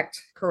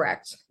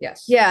 Correct.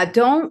 Yes. Yeah.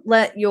 Don't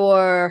let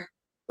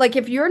like,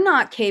 if you're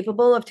not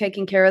capable of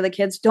taking care of the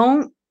kids,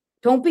 don't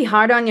be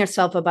hard on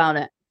yourself about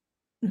it.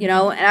 You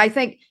know, and I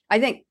think,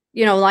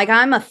 you know, like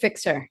I'm a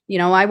fixer, you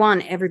know, I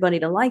want everybody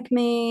to like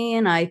me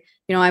and I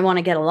want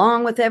to get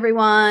along with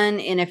everyone.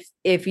 And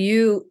if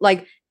you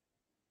like,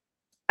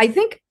 I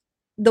think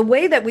the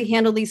way that we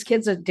handle these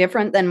kids is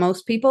different than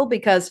most people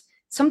because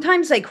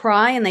sometimes they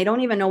cry and they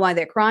don't even know why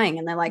they're crying.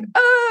 And they're like,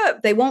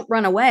 they won't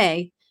run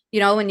away, you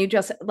know, and you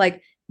just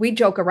like, we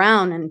joke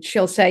around and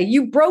she'll say,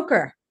 you broke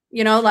her,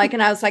 you know, like,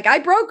 and I was like, I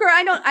broke her.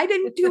 I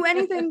didn't do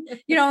anything,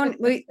 you know,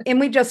 and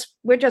we're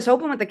just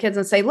open with the kids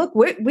and say, look,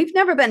 we've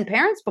never been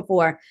parents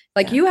before.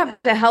 Like you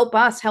have to help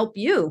us help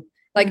you.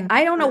 Like,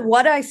 I don't know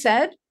what I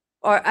said,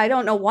 or I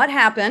don't know what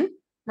happened.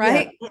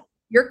 Right. Yeah.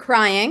 You're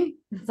crying.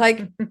 It's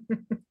like,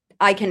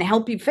 I can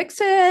help you fix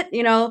it,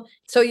 you know?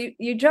 So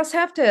you just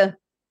have to,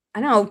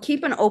 I don't know,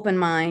 keep an open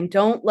mind.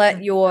 Don't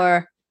let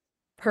your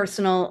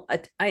personal,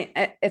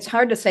 it's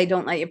hard to say,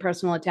 don't let your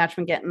personal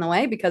attachment get in the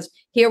way because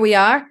here we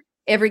are.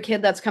 Every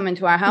kid that's come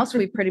into our house,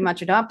 we've pretty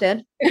much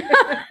adopted.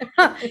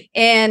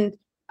 And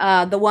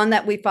the one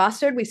that we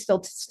fostered, we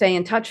still stay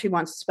in touch. He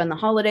wants to spend the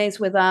holidays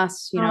with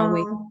us. You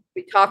know,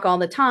 we talk all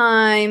the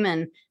time.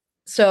 And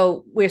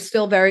so we're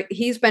still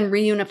he's been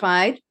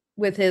reunified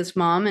with his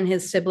mom and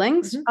his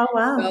siblings. Oh,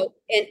 wow. So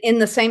in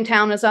the same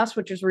town as us,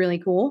 which is really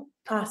cool.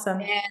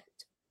 Awesome. And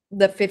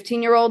the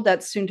 15-year-old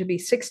that's soon to be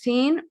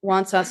 16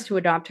 wants us to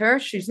adopt her.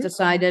 She's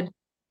decided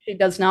she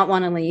does not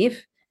want to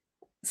leave.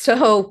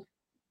 So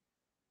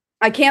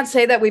I can't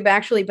say that we've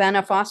actually been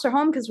a foster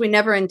home because we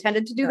never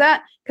intended to do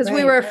that because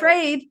we were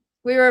afraid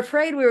we were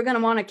afraid we were going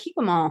to want to keep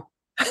them all.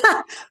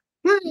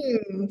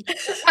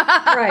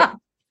 Right.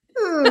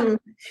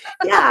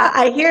 Yeah,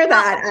 I hear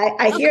that.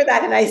 I hear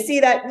that, and I see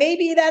that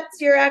maybe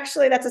that's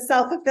a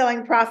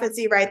self-fulfilling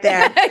prophecy right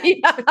there.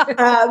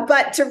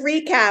 But to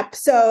recap,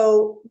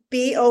 so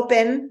be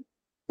open,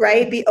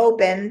 right? Be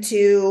open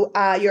to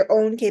your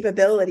own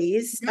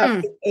capabilities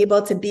of being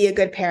able to be a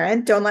good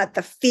parent. Don't let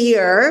the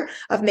fear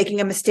of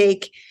making a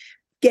mistake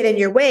get in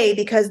your way,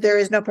 because there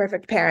is no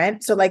perfect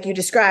parent. So like you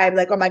described,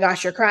 like, oh my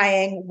gosh, you're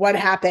crying. What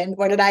happened?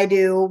 What did I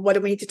do? What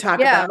do we need to talk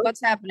about? What's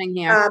happening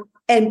here?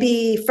 And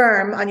be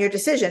firm on your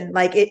decision.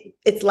 Like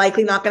it's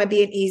likely not going to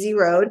be an easy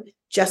road,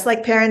 just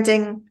like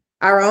parenting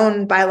our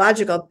own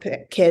biological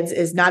kids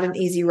is not an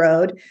easy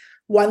road.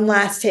 One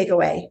last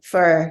takeaway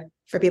for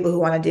people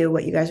who want to do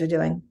what you guys are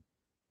doing.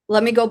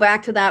 Let me go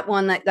back to that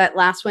one, that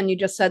last one you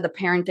just said, the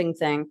parenting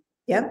thing.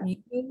 Yep.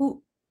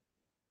 You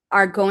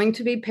are going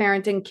to be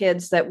parenting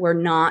kids that were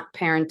not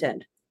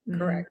parented.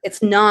 Correct.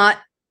 It's not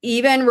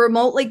even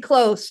remotely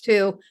close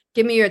to,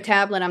 give me your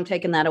tablet, I'm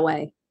taking that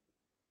away.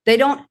 They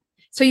don't.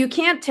 So you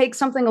can't take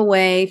something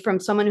away from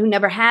someone who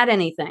never had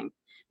anything.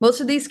 Most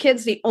of these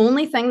kids, the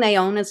only thing they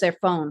own is their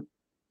phone.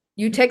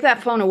 You take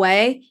that phone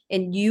away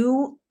and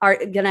you are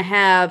going to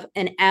have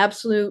an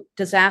absolute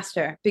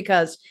disaster,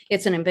 because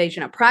it's an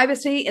invasion of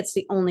privacy. It's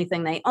the only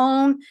thing they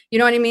own. You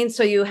know what I mean?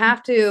 So you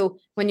have to,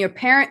 when you're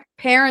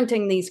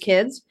parenting these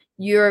kids,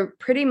 you're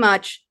pretty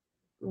much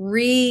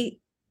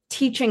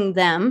re-teaching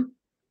them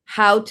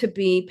how to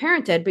be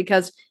parented,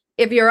 because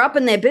if you're up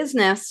in their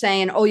business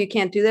saying, oh, you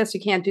can't do this, you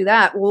can't do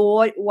that.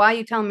 Well, why are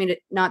you telling me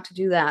not to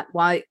do that?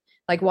 Why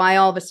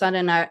all of a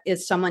sudden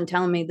is someone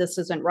telling me this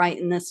isn't right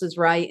and this is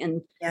right?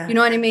 And you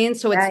know what I mean?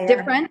 So it's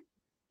different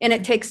and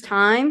it takes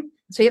time.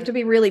 So you have to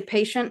be really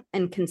patient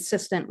and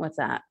consistent with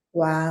that.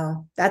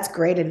 Wow. That's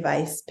great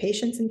advice.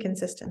 Patience and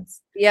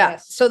consistency. Yeah.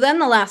 Yes. So then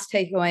the last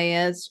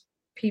takeaway is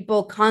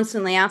people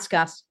constantly ask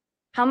us,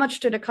 how much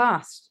did it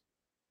cost?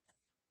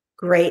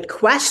 Great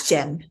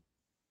question.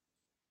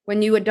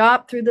 When you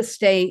adopt through the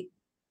state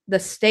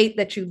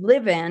that you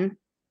live in,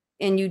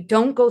 and you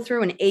don't go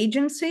through an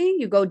agency,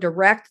 you go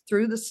direct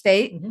through the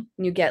state and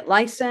you get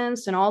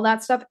licensed and all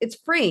that stuff, it's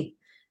free.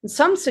 In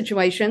some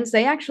situations,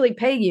 they actually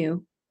pay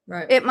you.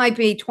 Right. It might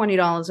be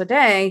 $20 a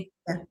day,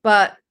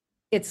 but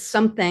it's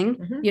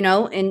something, you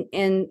know,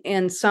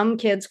 and some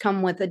kids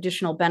come with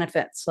additional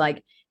benefits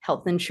like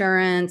health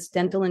insurance,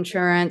 dental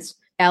insurance.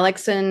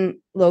 Alex and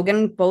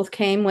Logan both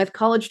came with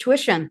college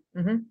tuition.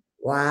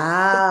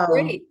 Wow.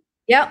 Great.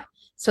 Yep.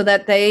 So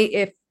that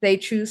if they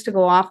choose to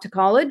go off to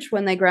college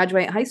when they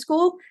graduate high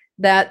school,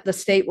 that the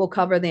state will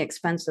cover the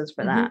expenses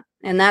for that.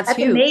 And that's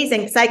huge.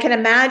 Amazing. Because I can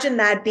imagine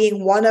that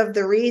being one of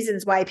the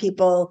reasons why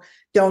people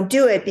don't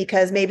do it,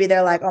 because maybe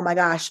they're like, oh my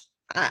gosh,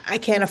 I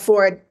can't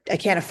afford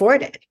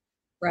it.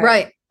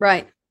 Right.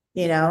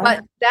 You know,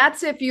 but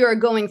that's if you're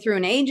going through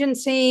an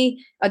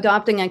agency,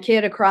 adopting a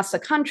kid across the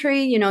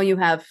country, you know, you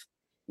have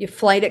your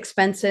flight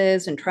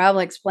expenses and travel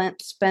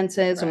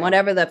expenses and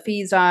whatever the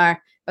fees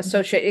are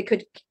associated. It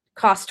could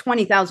cost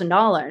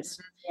 $20,000,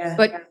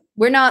 but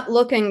we're not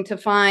looking to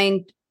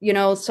find, you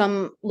know,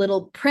 some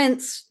little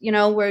prince, you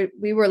know,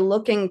 we were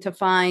looking to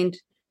find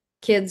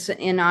kids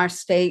in our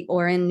state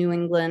or in New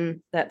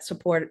England that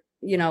support,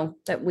 you know,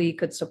 that we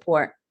could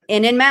support.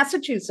 And in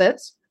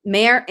Massachusetts,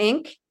 Mayor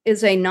Inc.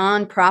 is a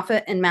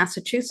nonprofit in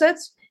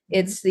Massachusetts.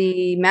 It's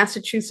the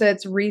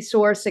Massachusetts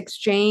Resource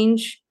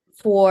Exchange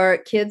for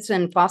kids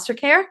in foster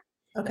care.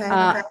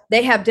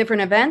 They have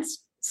different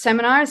events,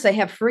 seminars. They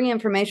have free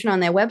information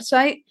on their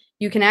website.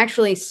 You can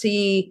actually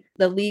see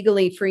the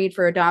legally freed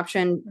for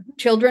adoption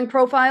children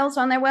profiles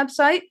on their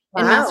website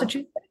in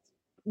Massachusetts.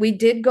 We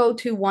did go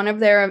to one of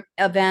their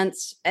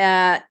events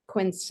at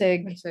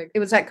Quinsig. It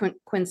was at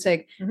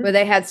Quinsig where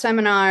they had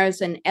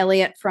seminars, and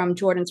Elliot from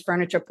Jordan's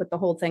Furniture put the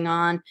whole thing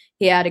on.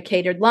 He had a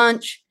catered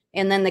lunch,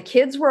 and then the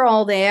kids were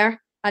all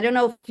there. I don't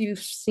know if you've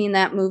seen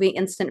that movie,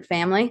 Instant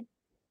Family.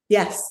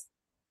 Yes.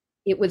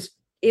 It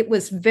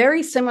was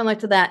very similar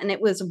to that, and it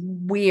was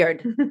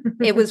weird.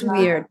 It was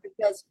weird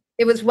because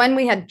it was when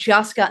we had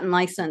just gotten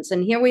licensed,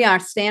 and here we are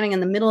standing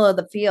in the middle of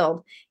the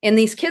field, and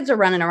these kids are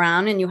running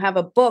around, and you have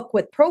a book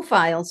with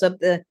profiles of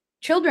the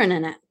children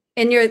in it,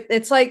 and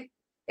it's like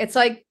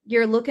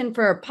you're looking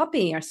for a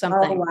puppy or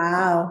something. Oh,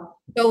 wow.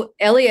 So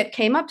Elliot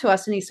came up to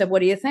us and he said, "What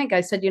do you think?"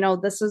 I said, "You know,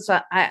 this is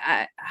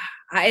I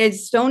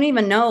just don't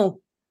even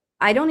know.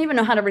 I don't even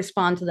know how to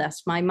respond to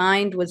this." My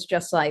mind was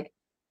just like,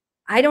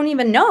 I don't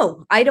even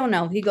know. I don't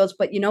know. He goes,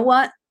 "But you know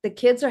what? The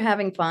kids are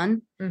having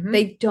fun.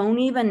 They don't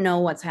even know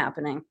what's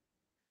happening.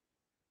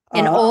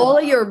 And all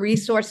of your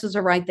resources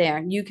are right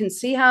there. You can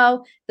see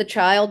how the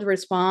child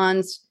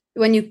responds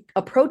when you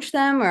approach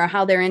them, or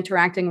how they're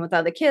interacting with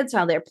other kids,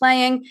 how they're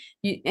playing."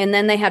 And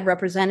then they had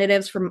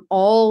representatives from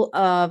all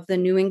of the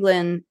New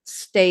England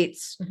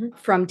states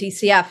from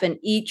DCF, in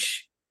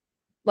each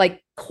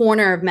like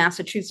corner of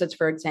Massachusetts,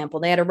 for example.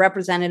 They had a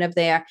representative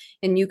there,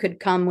 and you could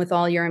come with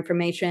all your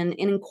information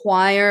and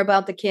inquire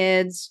about the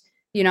kids,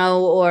 you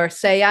know, or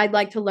say, "I'd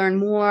like to learn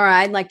more.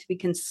 I'd like to be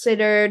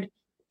considered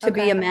to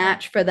be a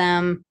match for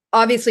them."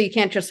 obviously you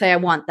can't just say, I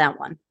want that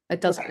one.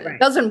 It doesn't, Right.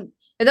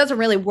 it doesn't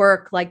really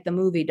work like the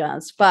movie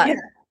does, but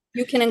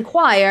you can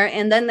inquire,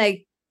 and then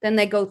they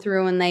go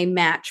through and they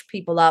match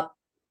people up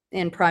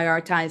and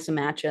prioritize the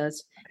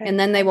matches. Okay. And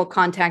then they will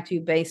contact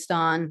you based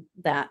on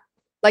that.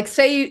 Like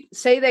say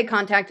they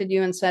contacted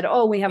you and said,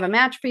 oh, we have a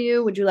match for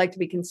you. Would you like to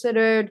be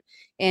considered?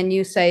 And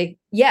you say,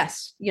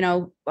 yes,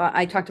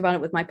 I talked about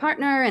it with my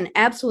partner and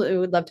absolutely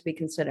would love to be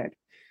considered.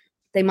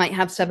 They might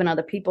have 7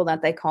 other people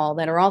that they call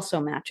that are also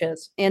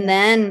matches. And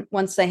then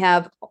once they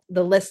have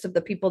the list of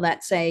the people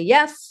that say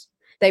yes,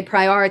 they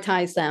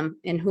prioritize them.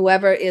 And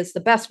whoever is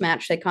the best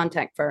match, they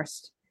contact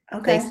first.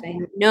 Okay. They say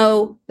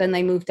no, then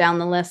they move down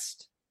the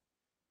list.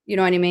 You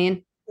know what I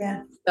mean?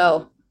 Yeah.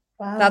 So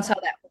that's how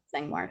that whole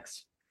thing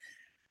works.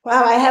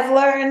 Wow, I have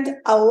learned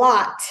a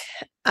lot.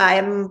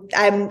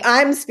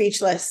 I'm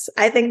speechless.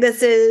 I think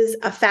this is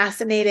a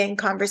fascinating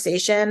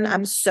conversation.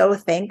 I'm so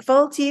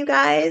thankful to you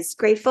guys,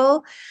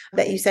 grateful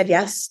that you said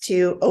yes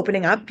to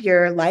opening up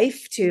your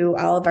life to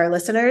all of our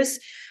listeners.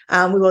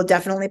 We will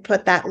definitely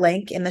put that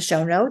link in the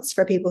show notes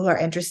for people who are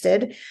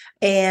interested.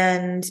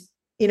 And,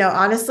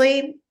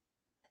 honestly,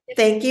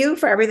 thank you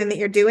for everything that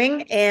you're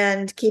doing,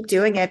 and keep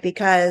doing it,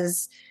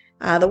 because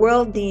the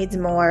world needs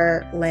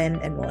more Lynn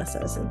and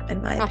Melissa's,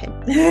 in my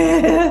opinion.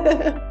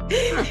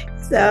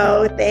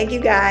 So thank you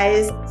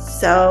guys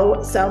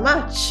so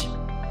much.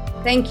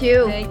 Thank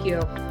you. Thank you.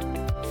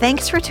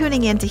 Thanks for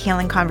tuning in to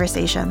Healing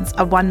Conversations,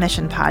 a One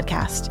Mission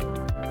podcast.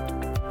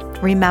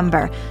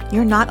 Remember,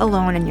 you're not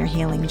alone in your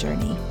healing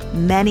journey.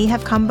 Many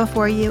have come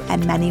before you,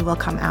 and many will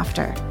come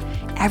after.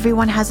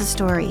 Everyone has a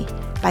story.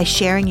 By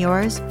sharing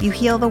yours, you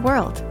heal the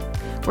world.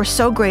 We're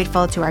so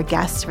grateful to our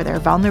guests for their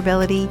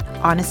vulnerability,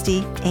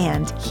 honesty,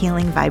 and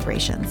healing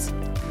vibrations.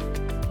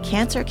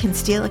 Cancer can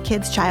steal a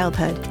kid's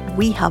childhood.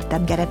 We help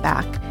them get it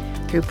back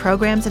through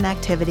programs and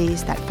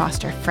activities that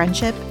foster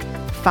friendship,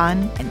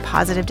 fun, and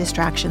positive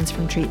distractions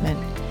from treatment.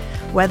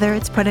 Whether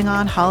it's putting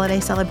on holiday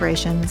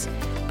celebrations,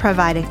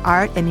 providing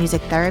art and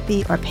music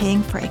therapy, or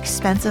paying for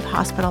expensive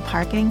hospital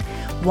parking,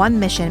 One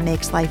Mission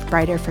makes life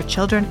brighter for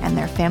children and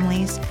their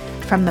families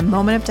from the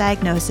moment of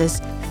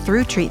diagnosis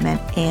through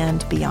treatment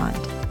and beyond.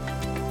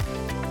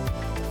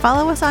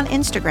 Follow us on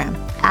Instagram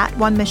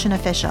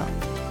 @OneMissionOfficial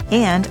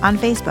and on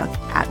Facebook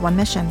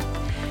 @OneMission.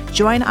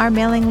 Join our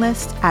mailing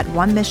list at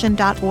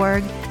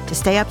onemission.org to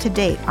stay up to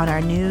date on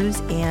our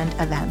news and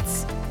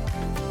events.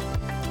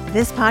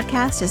 This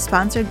podcast is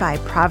sponsored by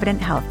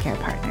Provident Healthcare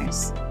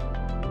Partners.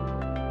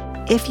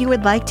 If you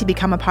would like to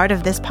become a part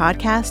of this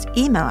podcast,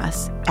 email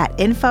us at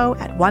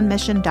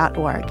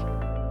info@onemission.org.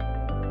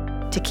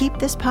 To keep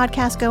this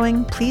podcast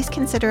going, please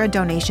consider a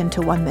donation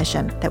to One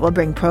Mission that will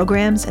bring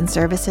programs and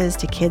services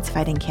to kids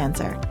fighting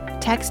cancer.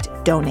 Text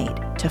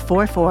DONATE to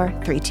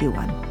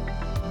 44321.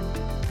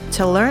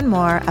 To learn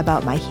more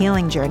about my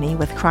healing journey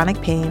with chronic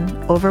pain,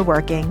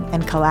 overworking,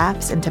 and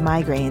collapse into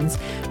migraines,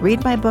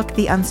 read my book,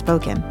 The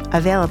Unspoken,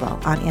 available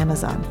on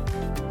Amazon.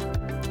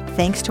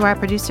 Thanks to our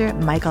producer,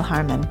 Michael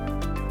Harmon.